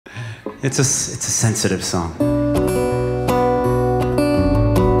It's a sensitive song.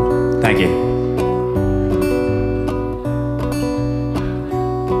 Thank you.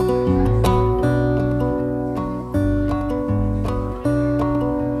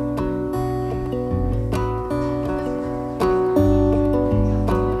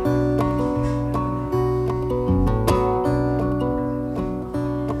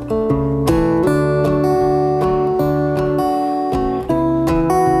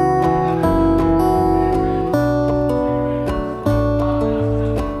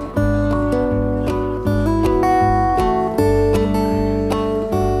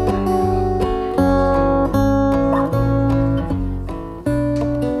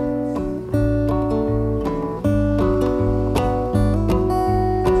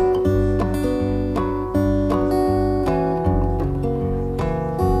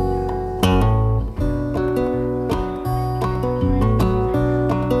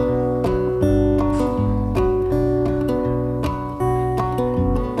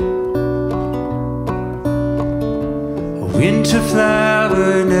 Winter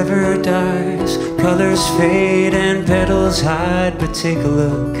flower never dies, colors fade and petals hide, but take a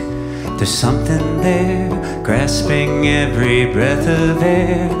look, there's something there, grasping every breath of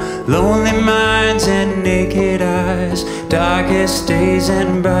air. Lonely minds and naked eyes, darkest days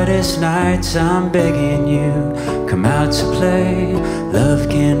and brightest nights, I'm begging you, come out to play, love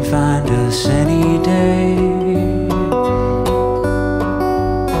can find us any day.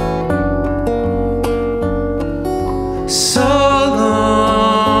 So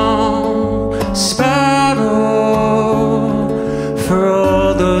long, Sparrow, for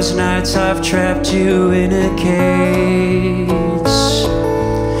all those nights I've trapped you in a cage.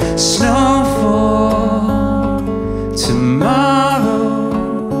 Snowfall, tomorrow,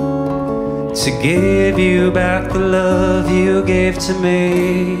 to give you back the love you gave to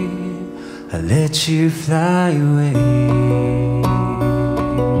me, I let you fly away.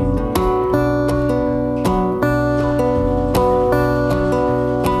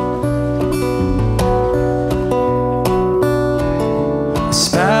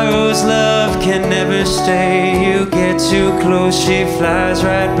 Sparrow's love can never stay. You get too close, she flies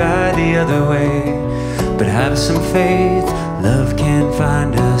right by the other way. But have some faith, love can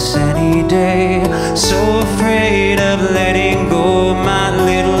find us any day. So afraid of letting go, my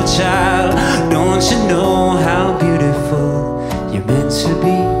little child. Don't you know how beautiful you're meant to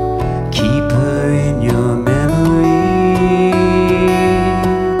be? Keep her in your memory,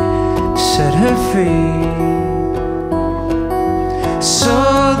 set her free. So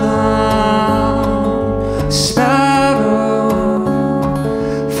long, Sparrow,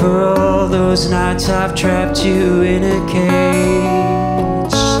 for all those nights I've trapped you in a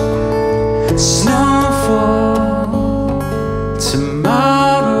cage. Snowfall,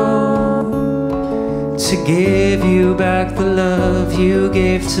 tomorrow, to give you back the love you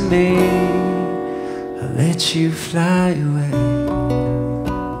gave to me, I'll let you fly away.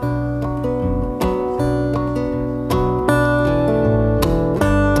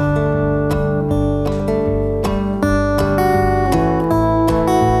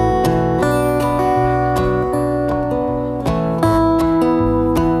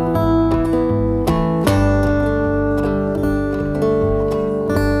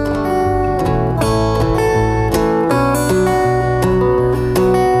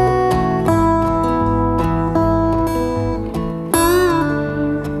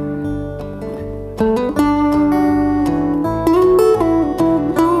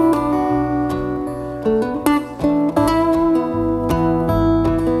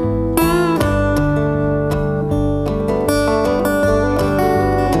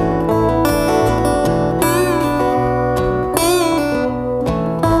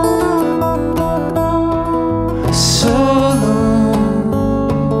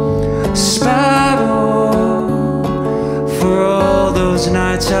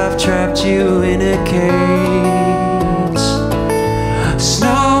 I've trapped you in a cage.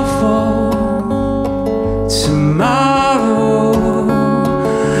 Snowfall, tomorrow,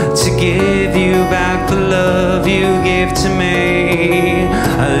 to give you back the love you gave to me,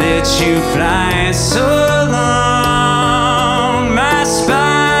 I let you fly. So long, my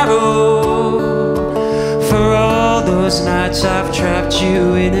Sparrow, for all those nights I've trapped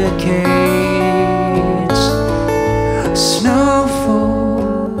you in a cage. Snowfall,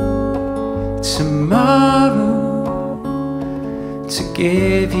 tomorrow, to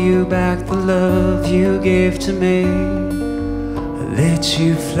give you back the love you gave to me, I let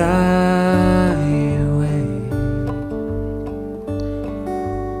you fly away.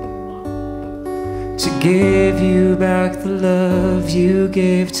 To give you back the love you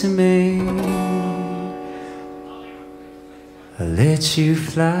gave to me. I let you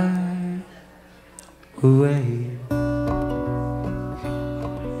fly away.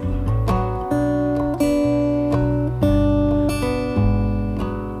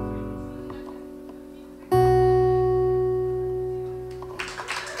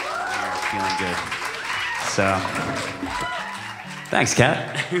 Feeling good. So, thanks,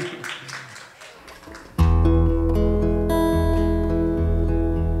 Kat.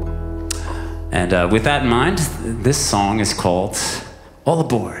 And with that in mind, this song is called All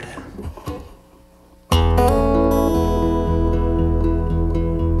Aboard.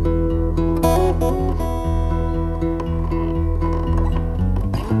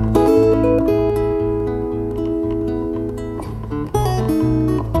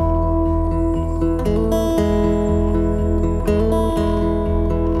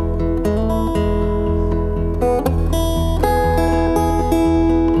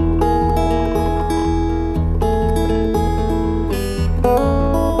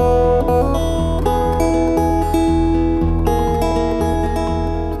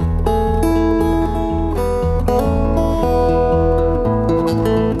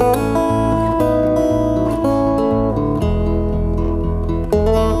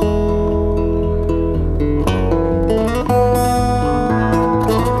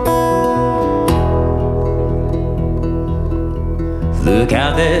 Look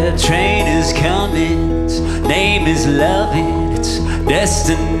out, the train is coming. Its name is loving. Its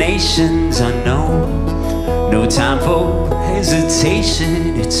destination's unknown. No time for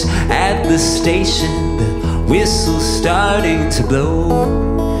hesitation. It's at the station. The whistle's starting to blow.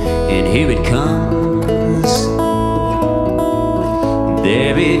 And here it comes.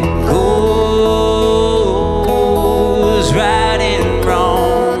 There it goes. Right and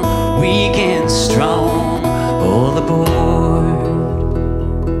wrong. Weak and strong. All aboard.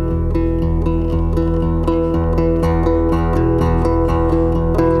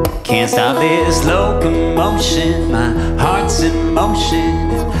 Can't stop this locomotion, my heart's in motion,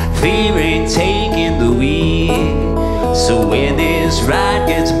 fear ain't taking the wheel. So when this ride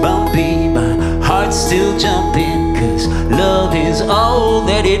gets bumpy, my heart's still jumping, 'cause love is all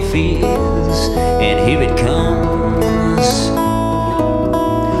that it feels. And here it comes,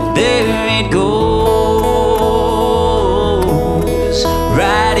 there it goes,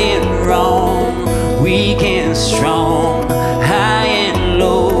 right and wrong, weak and strong, high and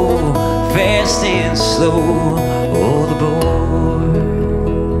low, fast and slow, all aboard.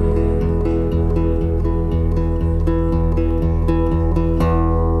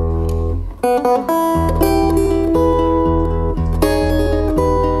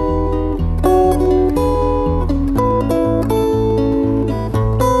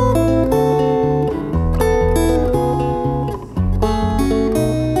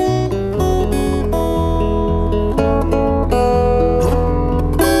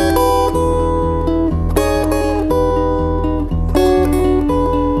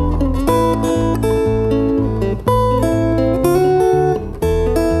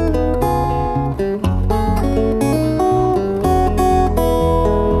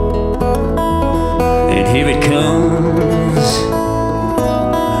 Here it comes,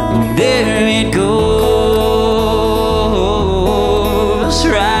 there it goes,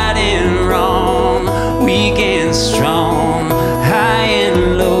 right and wrong, weak and strong, high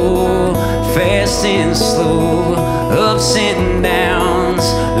and low, fast and slow, ups and downs,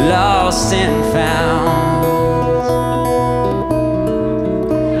 lost and found,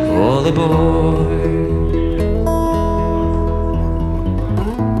 all aboard.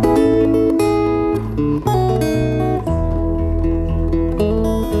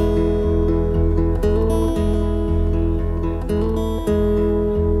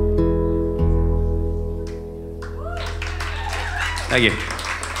 Thank you.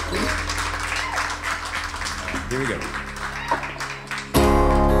 Here we go.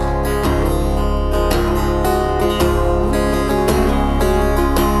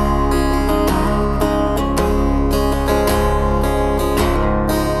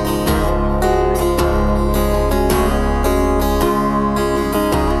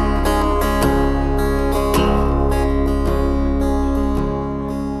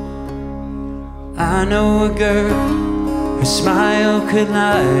 I know a girl, her smile could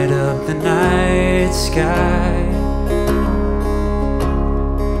light up the night sky.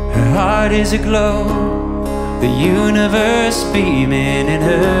 Her heart is aglow, the universe beaming in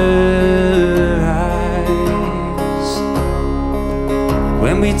her eyes.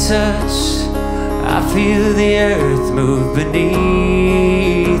 When we touch, I feel the earth move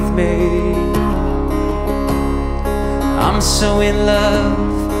beneath me. I'm so in love,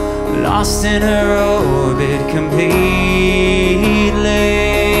 lost in her orbit completely.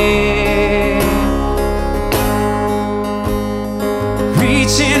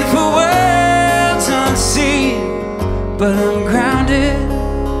 Reaching for worlds unseen, but I'm grounded.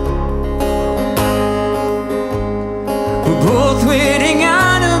 We're both waiting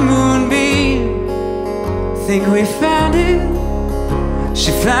on a moonbeam, think we found it.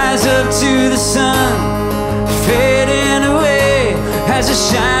 She flies up to the sun, fading away. As the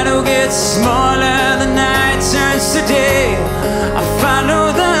shadow gets smaller, the night turns to day. I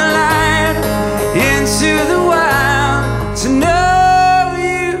follow the light into the wild to know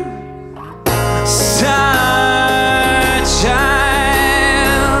you, Starchild.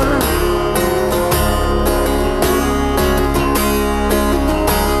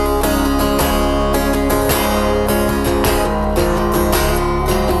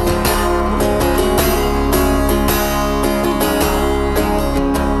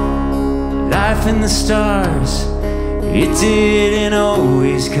 Life in the stars, it didn't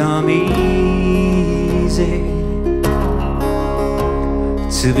always come easy.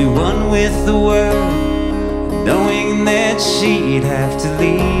 To be one with the world, knowing that she'd have to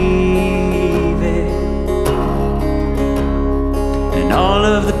leave it. And all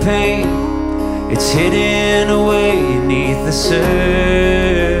of the pain, it's hidden away beneath the surface.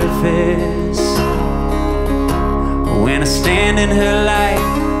 When I stand in her light,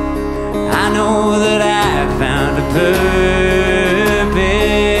 I know that I found a purpose.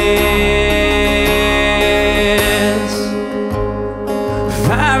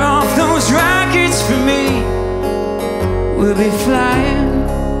 Fire off those rockets for me, we'll be flying.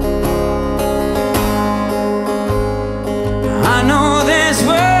 I know there's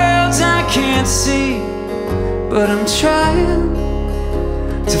worlds I can't see, but I'm trying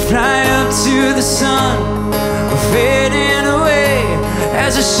to fly up to the sun. We're fading away.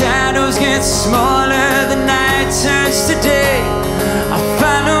 As the shadows get smaller, the night turns to day. I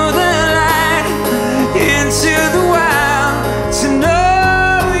follow the light into the wild to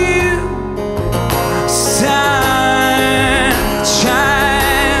know you, Starchild.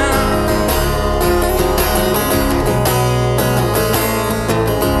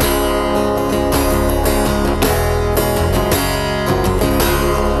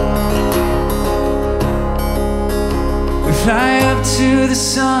 We fly up to the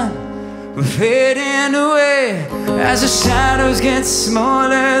sun, we're fading away. As the shadows get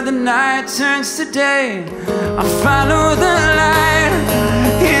smaller, the night turns to day. I follow the light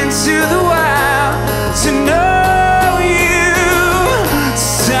into the wild to know